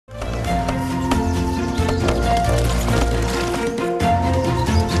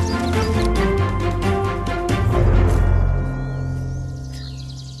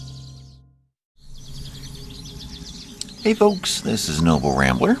Hey folks, this is Noble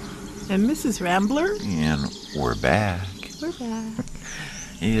Rambler. And Mrs. Rambler. And we're back. We're back.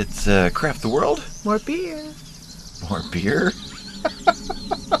 It's Craft the World. More beer. More beer?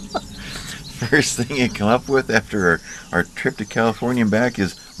 First thing you come up with after our trip to California and back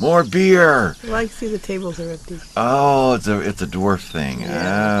is more beer. Well, I see the tables are empty. Oh, it's a dwarf thing.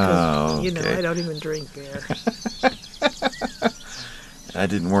 Yeah, oh, okay. You know, I don't even drink beer. That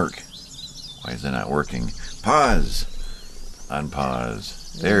didn't work. Why is that not working? Pause.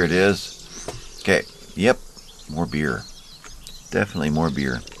 Unpause. There it is. Okay. Yep. More beer. Definitely more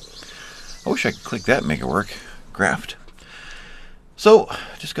beer. I wish I could click that and make it work. Craft. So,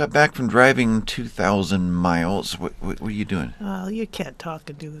 just got back from driving 2,000 miles. What are you doing? Well, you can't talk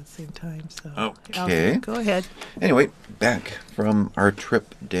and do it at the same time, so... Okay. Go ahead. Anyway, back from our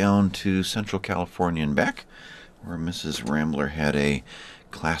trip down to Central California and back, where Mrs. Rambler had a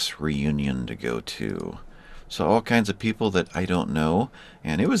class reunion to go to. So all kinds of people that I don't know,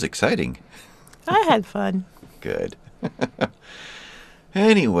 and it was exciting. I had fun. Good.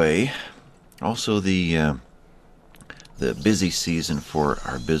 Anyway, also the busy season for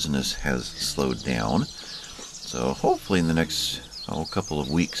our business has slowed down. So hopefully in the next couple of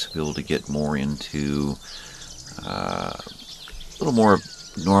weeks we'll be able to get more into a little more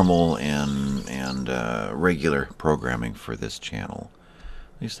normal and regular programming for this channel.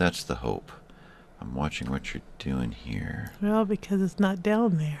 At least that's the hope. I'm watching what you're doing here. Well, because it's not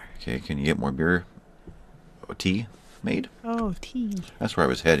down there. Okay, can you get more beer? Tea made? Oh, tea. That's where I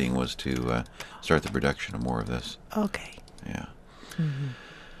was heading, was to start the production of more of this. Okay. Yeah. Mm-hmm.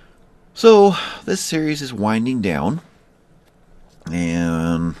 So, this series is winding down.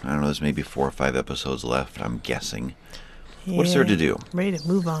 And, I don't know, there's maybe 4 or 5 episodes left, I'm guessing. Yeah, what's there to do? Ready to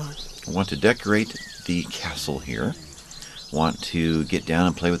move on. I want to decorate the castle here. Want to get down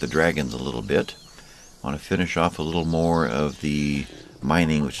and play with the dragons a little bit. Want to finish off a little more of the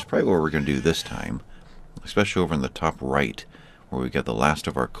mining, which is probably what we're going to do this time. Especially over in the top right, where we got the last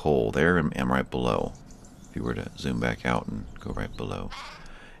of our coal there and right below. If you were to zoom back out and go right below.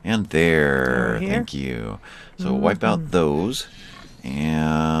 And there, thank you. So wipe out those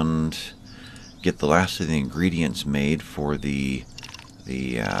and get the last of the ingredients made for the what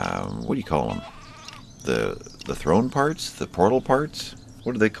do you call them? The throne parts, the portal parts.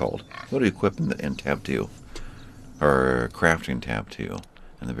 What are they called? What do you equip in tab 2? Or crafting tab 2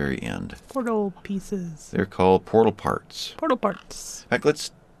 in the very end? Portal pieces. They're called portal parts. Portal parts. In fact, let's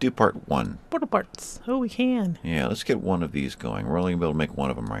do part 1. Portal parts. Oh, we can. Yeah, let's get one of these going. We're only going to be able to make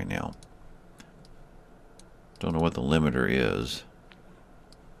one of them right now. Don't know what the limiter is.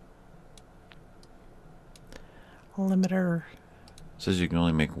 Limiter. It says you can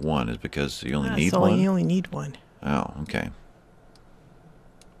only make one. Is because you only need So one? you only need one. Oh, okay.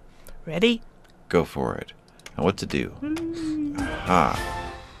 Ready? Go for it. Now what to do?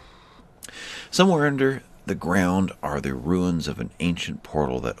 Aha. Somewhere under the ground are the ruins of an ancient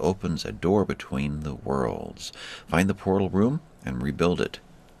portal that opens a door between the worlds. Find the portal room and rebuild it.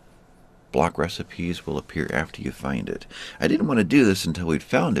 Block recipes will appear after you find it. I didn't want to do this until we'd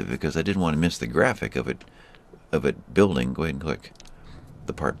found it because I didn't want to miss the graphic of it building. Go ahead and click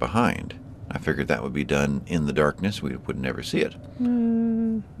the part behind. I figured that would be done in the darkness. We would never see it.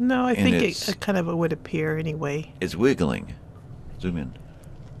 No, I think it kind of would appear anyway. It's wiggling. Zoom in.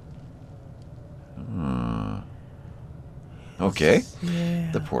 Okay.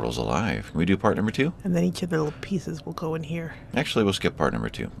 Yeah. The portal's alive. Can we do part number 2? And then each of the little pieces will go in here. Actually, we'll skip part number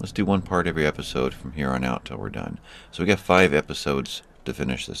 2. Let's do one part every episode from here on out till we're done. So we got 5 episodes to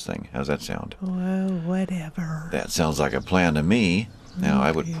finish this thing. How's that sound? Well, whatever. That sounds like a plan to me. Now Okay.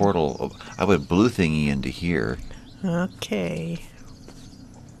 I would blue thingy into here. Okay.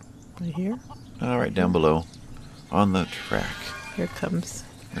 Right here? All right, down below, on the track. Here comes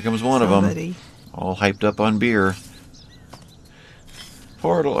One of them, somebody. all hyped up on beer.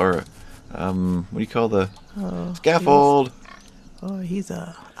 Portal, or what do you call the scaffold? He's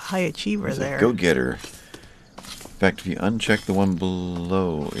a high achiever He's there. a go-getter. In fact, if you uncheck the one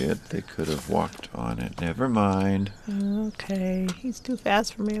below it, they could have walked on it. Never mind. Okay. He's too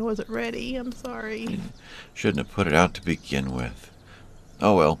fast for me. I wasn't ready. I'm sorry. Shouldn't have put it out to begin with.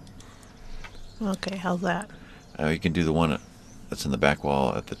 Oh well. Okay, how's that? You can do the one that's in the back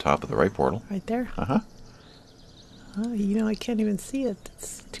wall at the top of the right portal. Right there? Uh-huh. Oh, you know, I can't even see it.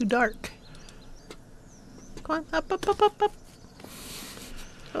 It's too dark. Come on. Up, up, up, up, up.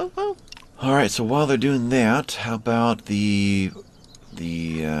 Oh, oh. All right, so while they're doing that, how about the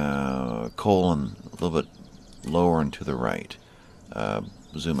coal and a little bit lower and to the right?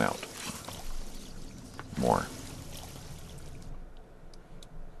 Zoom out. More.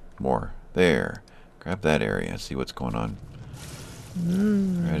 There. Grab that area. See what's going on.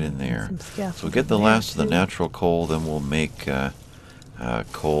 Right in there. Some So we'll scaffolding get the there, last of the too. natural coal, then we'll make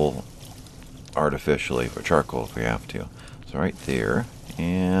coal artificially, or charcoal if we have to. So right there.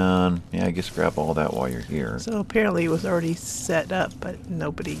 And yeah, I guess grab all that while you're here. So apparently it was already set up, but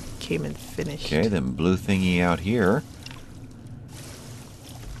nobody came and finished. Okay, then blue thingy out here.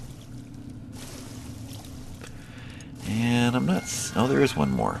 And I'm not... Oh, there is one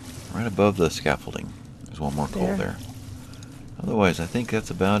more. Right above the scaffolding. There's one more coal there. Otherwise, I think that's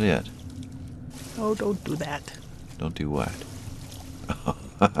about it. Oh, don't do that. Don't do what?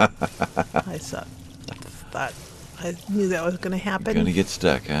 I thought I knew that was going to happen. Gonna get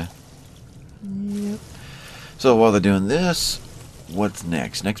stuck, huh? Yep. So while they're doing this, what's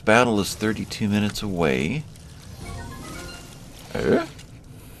next? Next battle is 32 minutes away.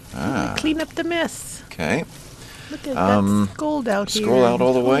 Clean up the mess. Okay. Look at that gold out here. Scroll out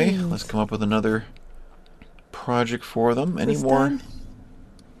all the way. Coins. Let's come up with another project for them. Any This more? done?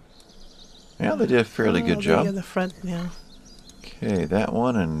 Yeah, they did a fairly good They're job. at the front now. Okay, that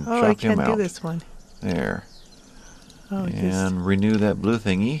one, and Oh, I chop him can't do out. this one. There. Oh, just And renew that blue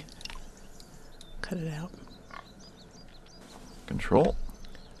thingy. cut it out. Control.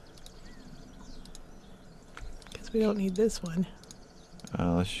 Because we don't need this one.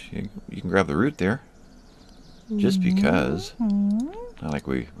 You can grab the root there. Just because. Not like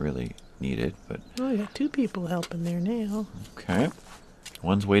we really need it, but Oh, we got 2 people helping there now. okay.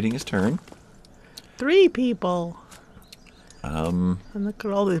 One's waiting his turn. 3 people. Um, And look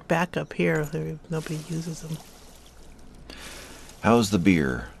at all this backup here. Nobody uses them. how's the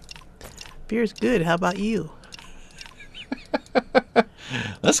beer? Beer's good. How about you?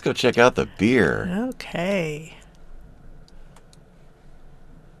 Let's go check out the beer. Okay.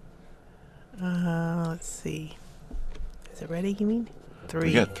 Let's see. Is it ready, you mean? 3.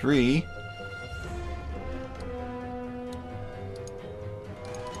 We got 3.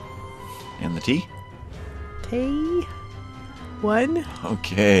 And the tea? Tea. 1.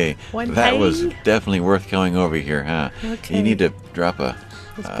 Okay. One that was tea. definitely worth going over here, huh? Okay. You need to drop Let's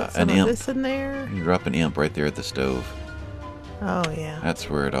put some an of imp. this in there. You drop an imp right there at the stove. Oh, yeah. That's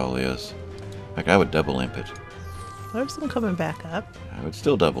where it all is. In fact, I would double imp it. There's some coming back up. I would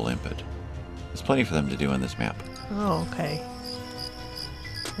still double imp it. There's plenty for them to do on this map. Oh, okay.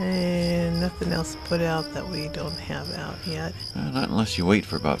 And nothing else to put out that we don't have out yet. Not unless you wait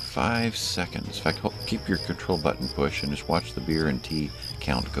for about 5 seconds. In fact, keep your control button pushed and just watch the beer and tea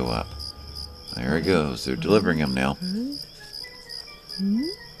count go up. There it goes. They're delivering them now.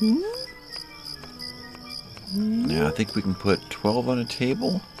 Now, I think we can put 12 on a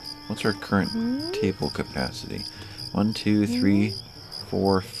table. What's our current table capacity? 1, 2, 3,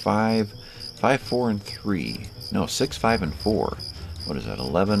 4, 5. 5, 4, and 3. No, 6, 5, and 4. What is that?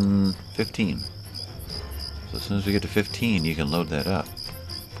 11, 15. So as soon as we get to 15, you can load that up.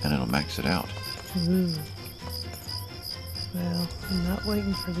 And it'll max it out. Well, I'm not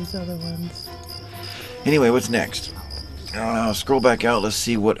waiting for these other ones. Anyway, what's next? Scroll back out. Let's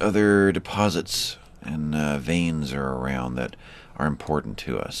see what other deposits and veins are around that are important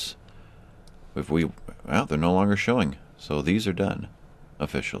to us. Well, they're no longer showing. So these are done.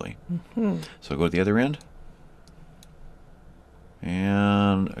 Officially. So go to the other end.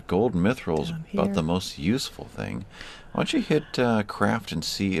 And gold mithril is about the most useful thing. Why don't you hit craft and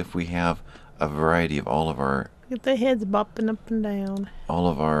see if we have a variety of all of our Get the heads bopping up and down.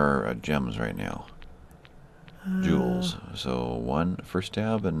 gems right now. Jewels. So one first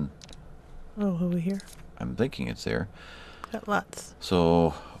tab, and Oh, over here. I'm thinking it's there. Got lots.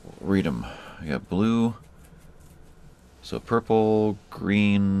 So read them. I got blue. So purple,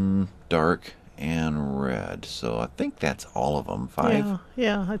 green, dark, and red. So I think that's all of them. 5?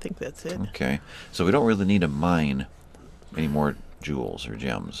 Yeah, I think that's it. Okay. So we don't really need to mine any more jewels or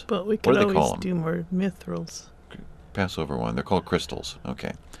gems. But we What could do they call always them? do more mithrils. Pass over one. They're called crystals.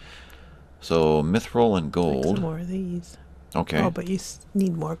 Okay. So mithril and Make gold. some more of these. Okay. Oh, but you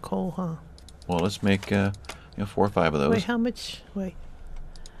need more coal, huh? Well, let's make 4 or 5 of those. Wait, how much? Wait.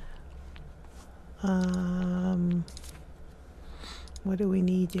 What do we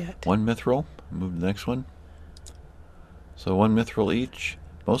need yet? 1 mithril. Move to the next one. So 1 mithril each.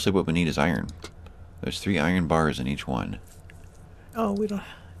 Mostly what we need is iron. There's 3 iron bars in each one. Oh, we don't.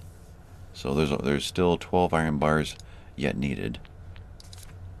 So there's still 12 iron bars yet needed.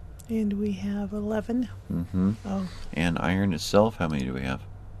 And we have 11. Mm-hmm. Oh, And iron itself, how many do we have?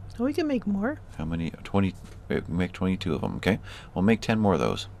 we can make more. How many? 20. We can make 22 of them. Okay. We'll make 10 more of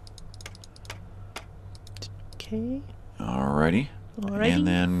those. Okay. Alrighty. Alrighty. And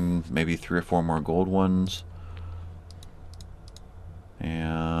then maybe 3 or 4 more gold ones.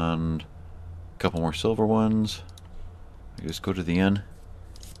 And couple more silver ones. I just go to the end.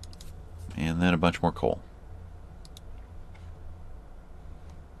 And then a bunch more coal.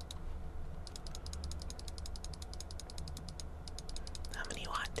 How many you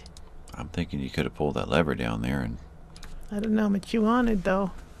want? I'm thinking you could have pulled that lever down there, and I don't know how much you wanted,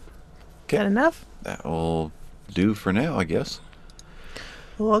 though. okay. That enough? That will do for now, I guess.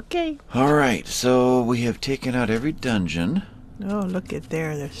 Well, okay. Alright, so we have taken out every dungeon. Oh, look at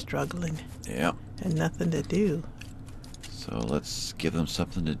there. They're struggling. Yeah. And nothing to do. So let's give them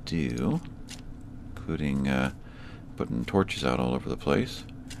something to do. Including putting torches out all over the place.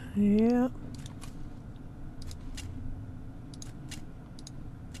 Yeah.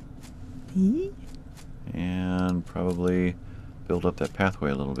 Eee. And probably build up that pathway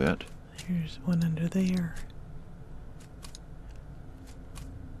a little bit. There's one under there.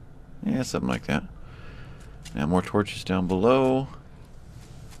 Yeah, something like that. Now more torches down below.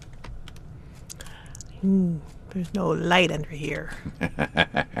 There's no light under here.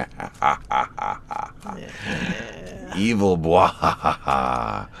 Evil boy.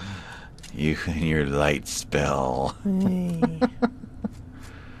 You and your light spell. Hey.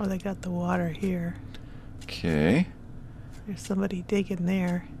 Oh, they got the water here. Okay. There's somebody digging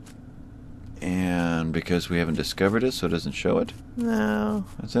there. And because we haven't discovered it, so it doesn't show it? No.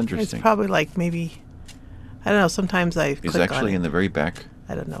 That's interesting. It's probably like maybe, I don't know, sometimes I click It's on actually it. in the very back.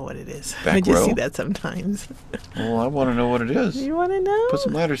 I don't know what it is. Back I just row? see that sometimes. Well, I want to know what it is. You want to know? Put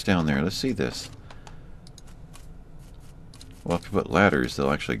some ladders down there. Let's see this. Well, if you put ladders,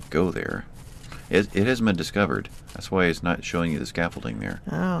 they'll actually go there. It hasn't been discovered. That's why it's not showing you the scaffolding there.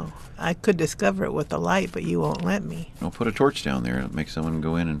 Oh, I could discover it with the light, but you won't let me. Don't put a torch down there. It'll make someone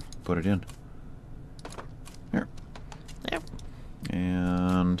go in and put it in. There. Yep.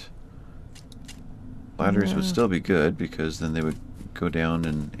 And ladders would still be good because then they would go down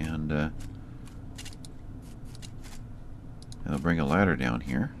and they'll bring a ladder down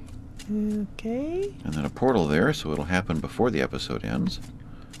here. Okay. And then a portal there, so it'll happen before the episode ends.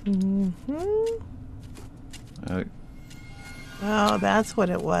 Oh, that's what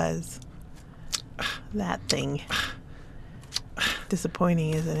it was. That thing.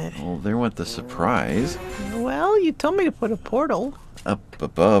 Disappointing, isn't it? Well, there went the surprise. Well, you told me to put a portal. Up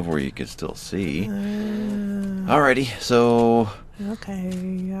above where you could still see. Alrighty, so Okay,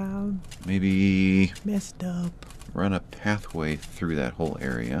 maybe messed up. run a pathway through that whole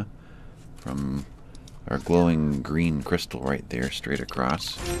area from our glowing green crystal right there, straight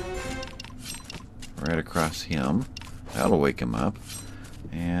across. Right across him. That'll wake him up.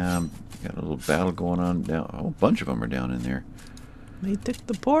 And got a little battle going on down. Oh, a bunch of them are down in there. They took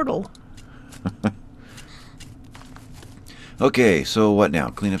the portal. Okay, so what now?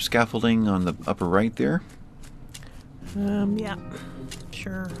 Clean up scaffolding on the upper right there? Yeah.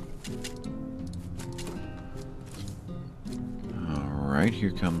 Sure. Alright,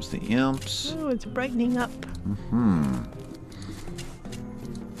 here comes the imps. Oh, it's brightening up. And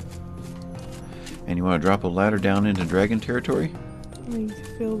you want to drop a ladder down into dragon territory? Let me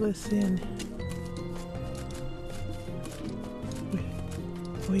fill this in.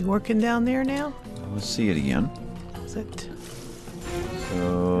 Are we working down there now? Let's see it again. Is it? It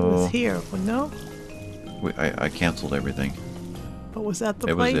So was here, well, no? I canceled everything. But was that the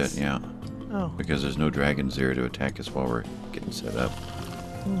It place? was it, yeah. Oh. Because there's no dragons there to attack us while we're getting set up.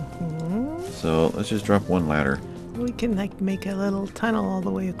 So let's just drop one ladder. We can like make a little tunnel all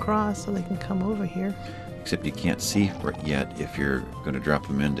the way across so they can come over here. Except you can't see yet if you're going to drop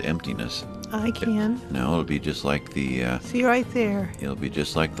them into emptiness. I can. No, it'll be just like the See right there. it'll be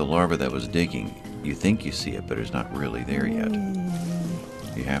just like the larva that was digging. You think you see it, but it's not really there yet.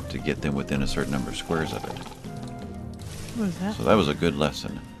 You have to get them within a certain number of squares of it. What was that? So that was a good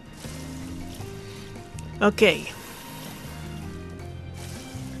lesson. Okay.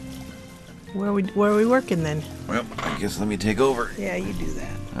 Where are we working then? Well, I guess let me take over. Yeah, you do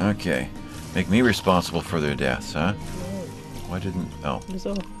that. Okay. Make me responsible for their deaths, huh? Why didn't... Oh. There's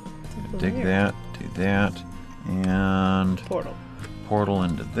a Dig that, do that, and... Portal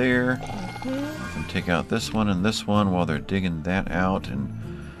into there. And take out this one and this one while they're digging that out and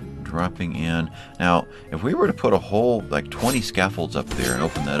dropping in. Now, if we were to put a whole, like 20 scaffolds up there and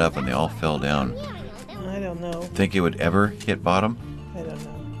open that up and they all fell down, I don't know. think it would ever hit bottom? I don't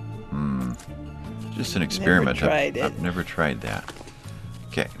know. Just an experiment. tried it. I've never tried that.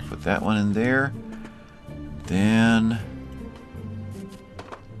 Okay, put that one in there. Then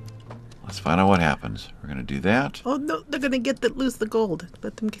let's find out what happens. We're gonna do that. Oh no, they're gonna lose the gold.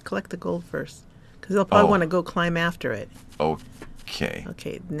 Let them collect the gold first, because they'll probably want to go climb after it. Okay.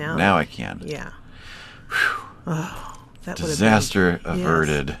 Okay, now. Now I can. Yeah. Oh, that Disaster would've been,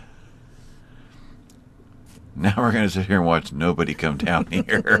 averted. Yes. Now we're going to sit here and watch nobody come down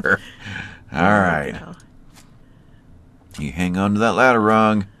here. All right. Now. You hang on to that ladder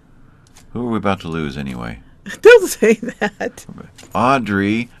rung. Who are we about to lose anyway? Don't say that.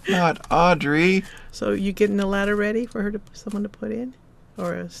 Audrey. Not Audrey. So you getting the ladder ready for her someone to put in?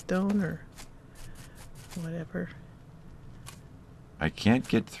 Or a stone or whatever? I can't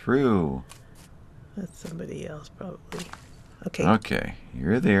get through. That's somebody else probably. Okay. Okay.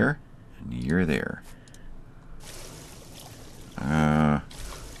 You're there. And you're there.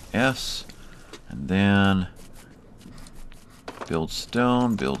 S. And then build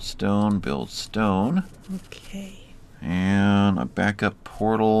stone, build stone, build stone. Okay. And a backup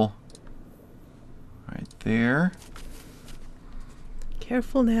portal right there.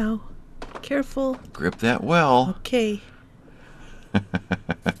 Careful now. Careful. Grip that well. Okay. Alright,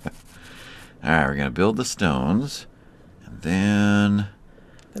 we're going to build the stones. And then...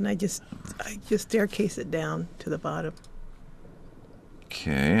 Then I just staircase it down to the bottom.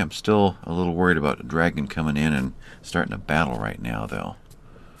 Okay, I'm still a little worried about a dragon coming in and starting a battle right now, though.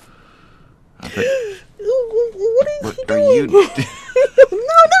 I bet... What What are you doing?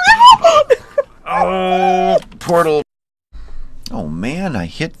 No. Oh, portal. Oh, man, I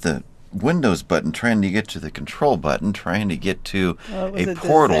hit the Windows button trying to get to the control button, trying to get to a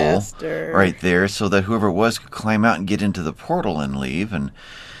portal disaster. right there so that whoever it was could climb out and get into the portal and leave. And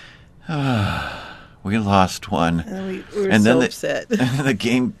we lost one. And we were And so then upset. the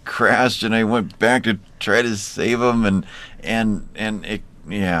game crashed, and I went back to try to save them, and it,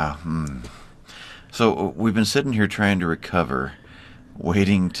 yeah. So we've been sitting here trying to recover,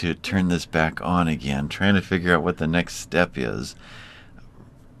 waiting to turn this back on again, trying to figure out what the next step is.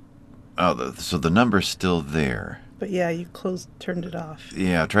 Oh, so the number's still there. But yeah, you turned it off.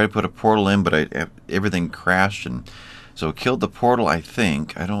 Yeah, I tried to put a portal in, but everything crashed, and so it killed the portal, I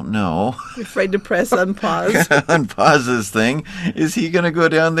think. I don't know. You're afraid to press unpause. Unpause this thing. Is he going to go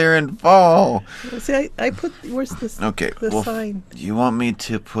down there and fall? Well, see, I put, where's this? Okay, the well, sign. You want me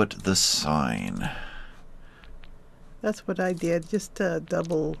to put the sign? That's what I did, just to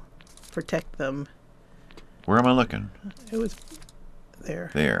double protect them. Where am I looking? It was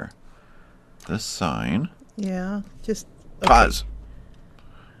there. There. This sign. Yeah, just okay. Pause.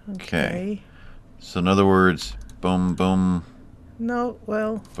 Okay. So in other words, boom, boom, No,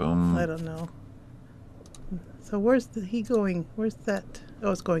 well, boom. I don't know. So where's he going? Where's that? Oh,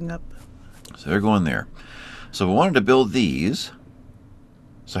 it's going up. So they're going there. So we wanted to build these.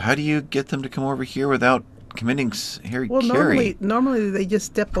 So how do you get them to come over here without committing carry? Well, normally they just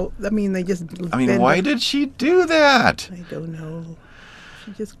step. They just. I mean, bend why up. did she do that? I don't know.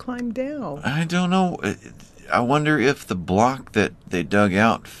 She just climbed down. I don't know. I wonder if the block that they dug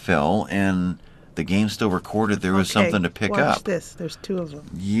out fell and the game still recorded there was something to pick watch up. This. There's two of them.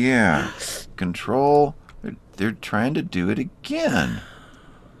 Yeah. Control. They're trying to do it again.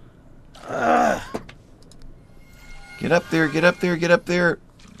 Get up there, get up there, get up there.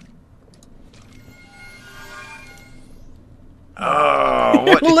 Oh,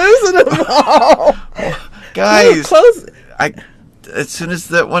 what? Losing them all. Guys, Close. as soon as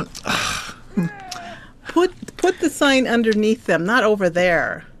that one... Put the sign underneath them, not over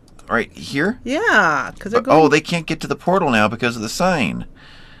there. Right here? Yeah, because they're going. Oh, they can't get to the portal now because of the sign.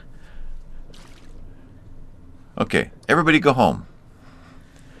 Okay, everybody go home.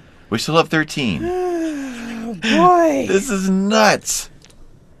 We still have 13. Oh, boy. This is nuts.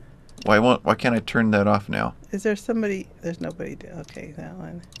 Why can't I turn that off now? Is there somebody? There's nobody. Okay, that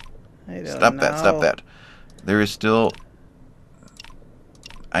one. I don't Stop know. that, stop that. There is still...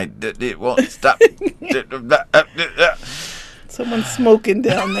 It won't stop. Someone's smoking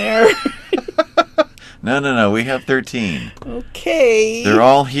down there. No. We have 13. Okay. They're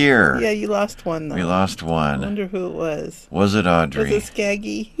all here. Yeah, you lost one, though. We lost I one. wonder who it was. Was it Audrey? Was it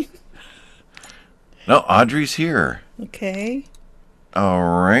Skaggy? No, Audrey's here. Okay.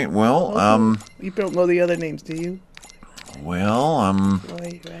 All right. Well, You don't know the other names, do you? Well,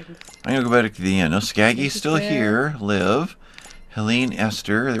 Roy, Ragnar. I'm gonna go back to the end. No, Skaggy's still there. here. Liv, Helene,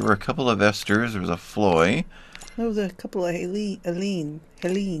 Esther. There were a couple of Esthers. There was a Floy. There was a couple of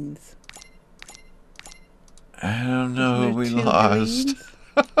Helenes. I don't know who we Wasn't there two lost.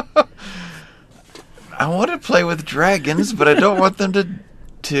 Helenes? I want to play with dragons, but I don't want them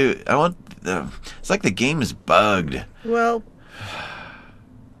to. I want. It's like the game is bugged. Well,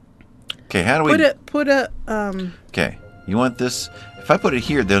 Okay, how do we? put a Okay, you want this? If I put it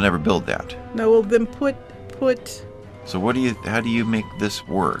here, they'll never build that. No, well then put. So what do you? How do you make this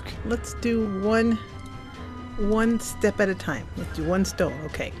work? Let's do one step at a time. Let's do one stone,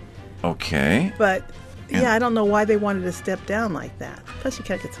 okay? Okay. But Yeah. yeah, I don't know why they wanted to step down like that. Plus, you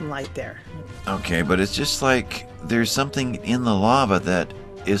gotta get some light there. Okay, but it's just like there's something in the lava that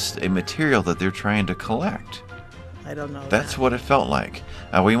is a material that they're trying to collect. I don't know. That's that. what it felt like.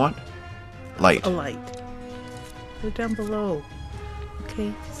 What do you want? Light. A light. They're down below.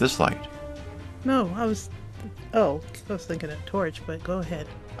 Okay. This light. No, I was. Oh, I was thinking a torch, but go ahead.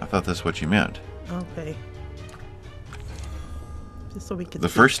 I thought that's what you meant. Okay. Just so we can. The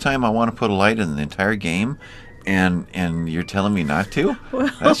see. first time I want to put a light in the entire game, and you're telling me not to? Well.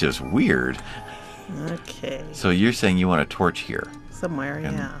 That's just weird. Okay. So you're saying you want a torch here Somewhere,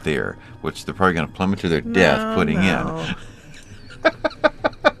 and yeah. there, which they're probably going to plummet to their death putting in.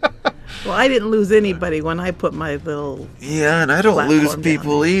 Well, I didn't lose anybody when I put my little. Yeah, and I don't lose platform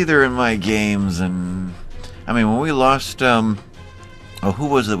people down. either in my games. And I mean, when we lost, who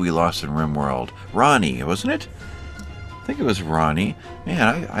was it we lost in RimWorld? Ronnie, wasn't it? I think it was Ronnie.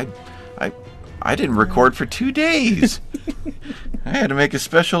 Man, I didn't record for 2 days. I had to make a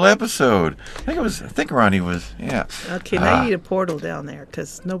special episode. I think Ronnie was. Yeah. Okay, now you need a portal down there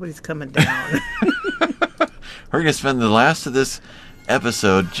because nobody's coming down. We're gonna spend the last of this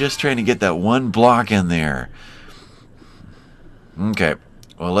episode just trying to get that one block in there. Okay,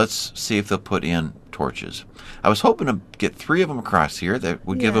 well, let's see if they'll put in torches. I was hoping to get 3 of them across here that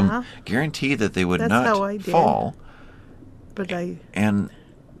would give them guarantee that they would That's how I not did. fall. But And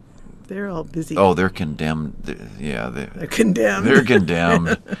they're all busy. oh, they're condemned. Yeah, They're condemned. they're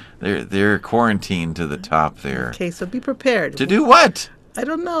condemned. They're quarantined to the top there. Okay, so be prepared. To do what? I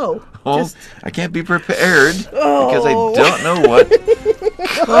don't know. Oh, Just, I can't be prepared because I Oh. don't know what.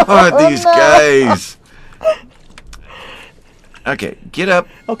 God, these guys. Okay, get up.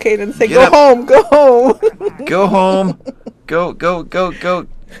 okay, then say, Get go up. home, go home. Go home. Go.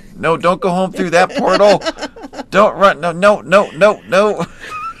 No, don't go home through that portal. Don't run. No.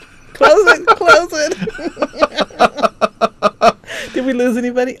 Close it. Did we lose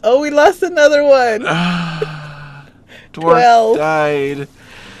anybody? Oh, we lost another one. Dwarf 12. died.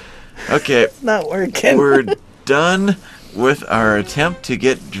 Okay, It's not working. we're done with our attempt to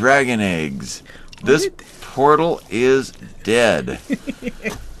get dragon eggs. This portal is dead.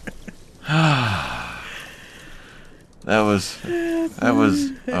 That was.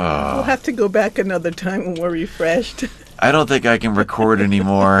 We'll have to go back another time when we're refreshed. I don't think I can record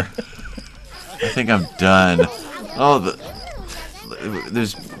anymore. I think I'm done. Oh, the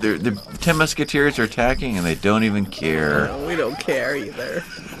 10 Musketeers are attacking and they don't even care. No, we don't care either.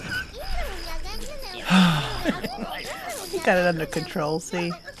 We got it under control,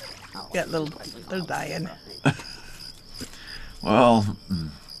 see? Got they're dying. Well,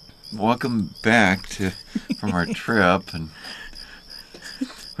 welcome back from our trip, and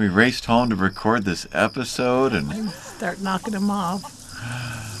we raced home to record this episode. And Start knocking them off.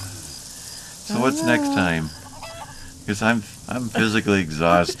 so, what's next time? Because I'm physically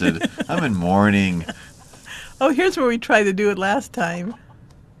exhausted. I'm in mourning. Oh, here's where we tried to do it last time.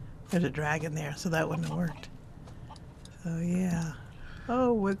 There's a dragon there, so that wouldn't have worked. So yeah.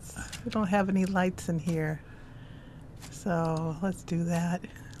 Oh, we don't have any lights in here. So let's do that.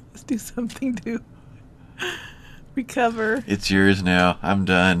 Let's do something to recover. It's yours now. I'm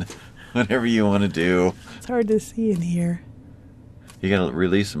done. Whatever you want to do. It's hard to see in here. You gotta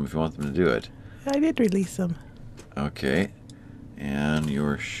release them if you want them to do it. I did release them. Okay. And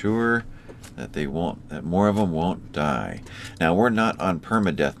you're sure that that more of them won't die. Now, we're not on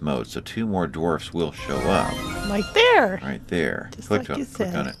permadeath mode, so 2 more dwarfs will show up. Like there. Right there. Just Click like you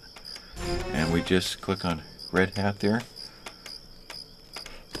said. on it. And we just click on red hat there.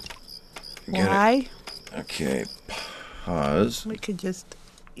 Get Why? it. Okay. Pause. We could just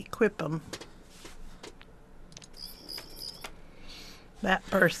equip them. That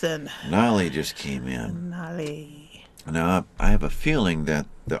person. Nolly just came in. Nolly. Now, I have a feeling that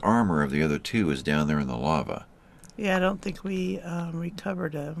the armor of the other 2 is down there in the lava. Yeah, I don't think we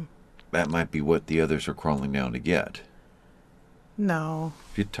recovered them. That might be what the others are crawling down to get. No.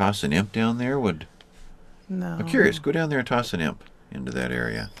 If you toss an imp down there, No. I'm curious. Go down there and toss an imp into that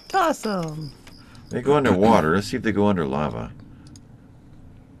area. Toss them. They go under water. Let's see if they go under lava.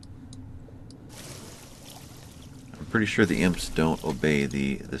 I'm pretty sure the imps don't obey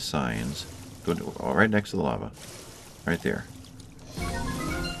the signs. Go right next to the lava. Right there.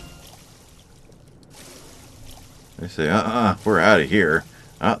 They say, we're out of here.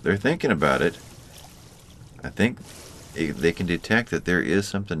 They're thinking about it. I think they can detect that there is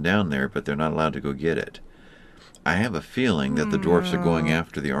something down there, but they're not allowed to go get it. I have a feeling that the dwarfs are going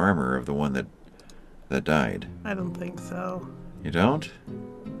after the armor of the one that died. I don't think so. You don't?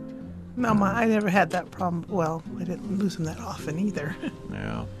 No, I never had that problem. Well, I didn't lose them that often either.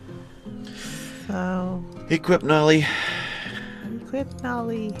 No. So, Equip Nolly. equip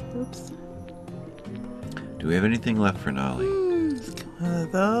Nolly. Oops. Do we have anything left for Nolly? One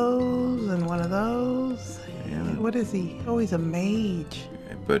of those and one of those. And, What is he? Oh, he's a mage.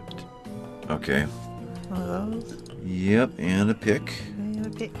 but, okay. One of those. Yep, and a pick. And a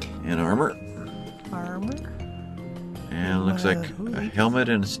pick. And armor. Armor. And looks like a helmet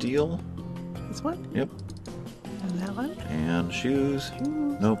and steel. This one? Yep. And that one? And shoes.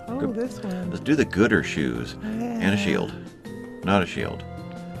 Nope. Oh, this one. Let's do the gooder shoes. Yeah. And a shield. Not a shield.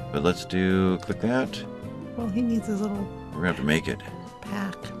 But let's do, click that. Well, he needs his little We're going to have to make it.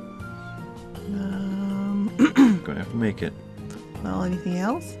 pack. Going to have to make it. Well, anything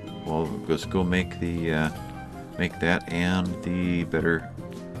else? Well, let's go make the, make that and the better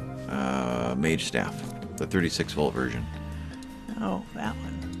mage staff. The 36 volt version. Oh, that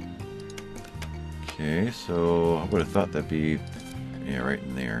one. Okay, so I would have thought that'd be, yeah, right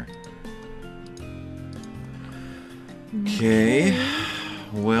in there. Okay,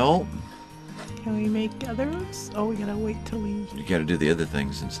 well, Can we make others? Oh, we gotta wait till we... you got to do the other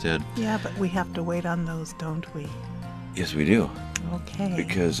things instead. Yeah, but we have to wait on those, don't we? Yes, we do. Okay.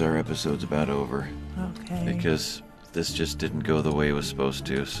 Because our episode's about over. Okay. Because this just didn't go the way it was supposed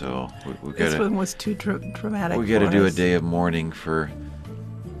to, so we This gotta one was too dramatic. we gotta for do a us. day of mourning for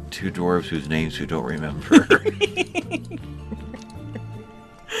two dwarves whose names we don't remember.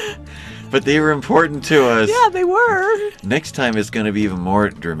 But they were important to us. Yeah, they were. Next time it's going to be even more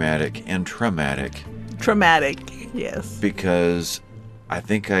dramatic and traumatic Traumatic, yes. because I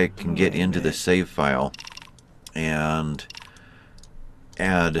think I can get into the save file and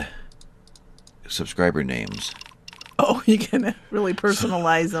add subscriber names. Oh, you can really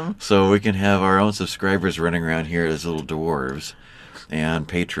personalize them. So we can have our own subscribers running around here as little dwarves and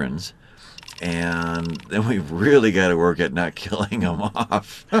patrons. And then we really got to work at not killing them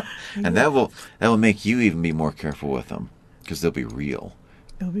off. And that will make you even be more careful with them because they'll be real.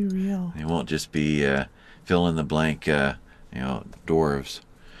 It'll be real. They won't just be fill in the blank, dwarves.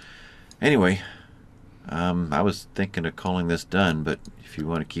 Anyway, I was thinking of calling this done, but if you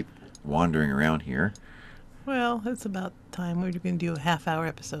want to keep wandering around here. Well, it's about time. We're going to do a half-hour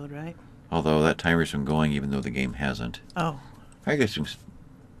episode, right? Although that timer's been going even though the game hasn't. Oh, I guess we can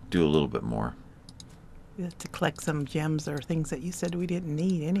do a little bit more. we have to collect some gems or things that you said we didn't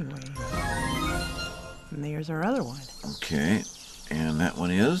need anyway. And there's our other one. Okay, and that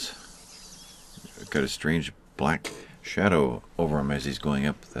one is... got a strange black shadow over him as he's going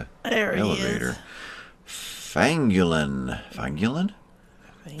up the There he elevator. is. Fangolin. Fangolin?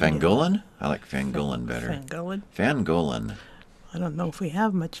 Fangolin? I like Fangolin better. Fangolin. Fangolin. I don't know if we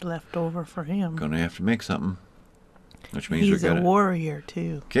have much left over for him. Gonna have to make something. Which means He's we a gotta... warrior,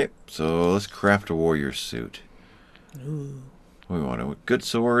 too. Okay, so let's craft a warrior suit. Ooh. We want a good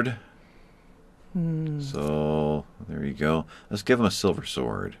sword. So, there you go. Let's give him a silver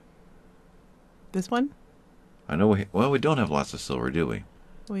sword. This one? I know we don't have lots of silver, do we?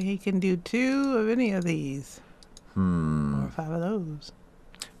 Well, he can do 2 of any of these. Or 5 of those.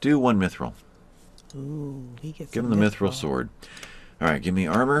 Do one mithril. Ooh, he gets Give him the mithril sword. Alright, give me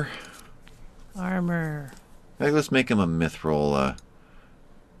armor. Armor. Hey, let's make him a mithril,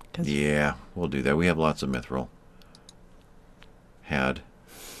 'Cause yeah, we'll do that. We have lots of mithril. Had.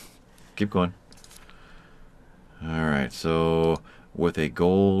 Keep going. Alright, so with a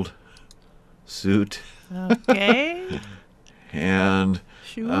gold suit Okay. and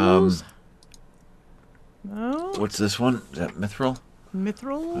Shoes. No. what's this one? Is that mithril?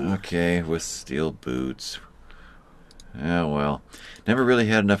 Mithril. Okay, with steel boots. Oh well. Never really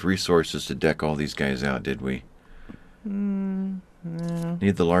had enough resources to deck all these guys out, did we? No.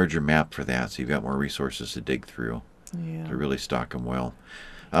 Need the larger map for that, so you've got more resources to dig through Yeah. to really stock them well.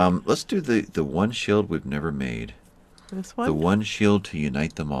 Let's do the one shield we've never made. This one. The one shield to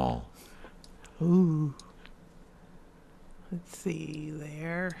unite them all. Ooh. Let's see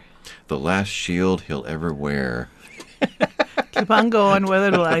there. The last shield he'll ever wear. Keep on going. What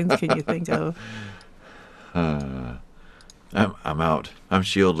other lines can you think of? I'm out. I'm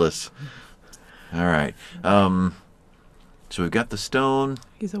shieldless. All right. So we've got the stone.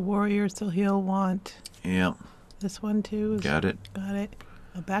 He's a warrior, so he'll want Yeah, this one too. got it. Got it.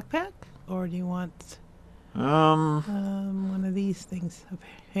 A backpack, or do you want one of these things? A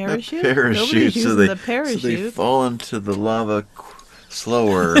parachute. A parachute, Nobody's so using they the parachute. so they fall into the lava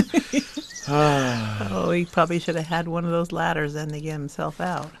slower. Oh, he probably should have had one of those ladders then to get himself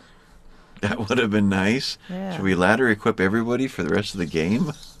out. That would have been nice. Yeah. Should we ladder equip everybody for the rest of the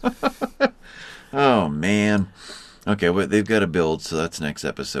game? Oh man. Okay, well, they've got to build, so that's next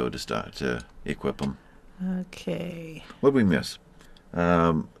episode to start to equip them. Okay. What did we miss?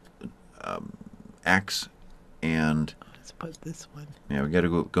 Axe and Let's put this one. yeah, we got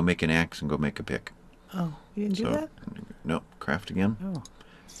to go make an axe and go make a pick. Oh, you didn't do So, that? nope, craft again. Oh.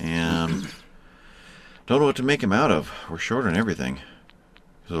 And don't know what to make him out of. We're short on everything.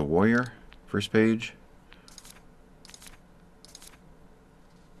 So a warrior, first page.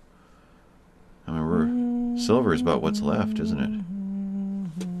 I mean, silver is about what's left, isn't it?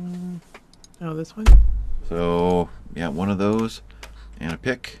 Oh, this one? So, yeah, one of those and a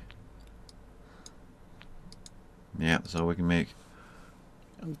pick. Yeah, that's all we can make.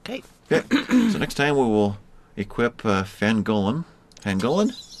 Okay. Okay, so next time we will equip Fangolin. Fangolin?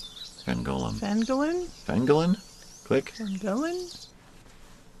 Fangolin. Fangolin? Fangolin? Click. Fangolin?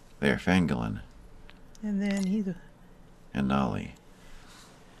 There, Fangolin. And then he's a... And Nolly.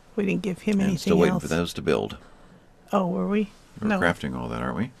 We didn't give him And anything still waiting else. for those to build. Oh, were we? We're No. crafting all that,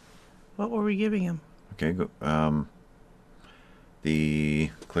 aren't we? What were we giving him? Okay, go.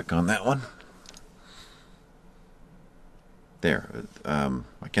 Click on that one. There. I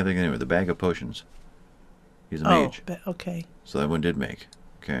can't think of the name of it. The bag of potions. He's a mage. Okay. So that one did make.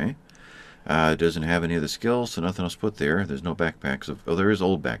 Okay. It doesn't have any of the skills, so nothing else put there. There's no backpacks. Oh, there is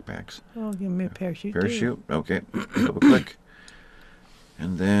old backpacks. Oh, give me a parachute. Parachute. Okay. Double click.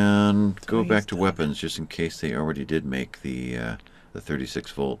 And then So go he's back to done. weapons, just in case they already did make the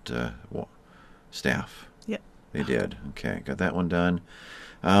 36 volt staff. Yep. They did. Okay, got that one done.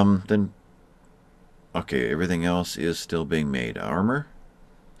 Then, okay, everything else is still being made. Armor,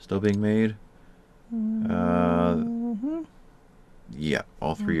 still being made. Yeah,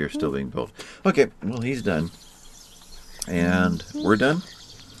 all three are still being built. Okay, well, he's done. And we're done?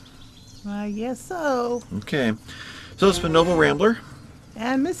 I guess so. Okay. So it's been Noble Rambler.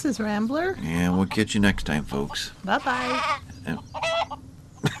 And Mrs. Rambler. And we'll catch you next time, folks. Bye-bye.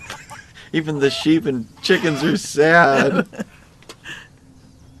 Even the sheep and chickens are sad.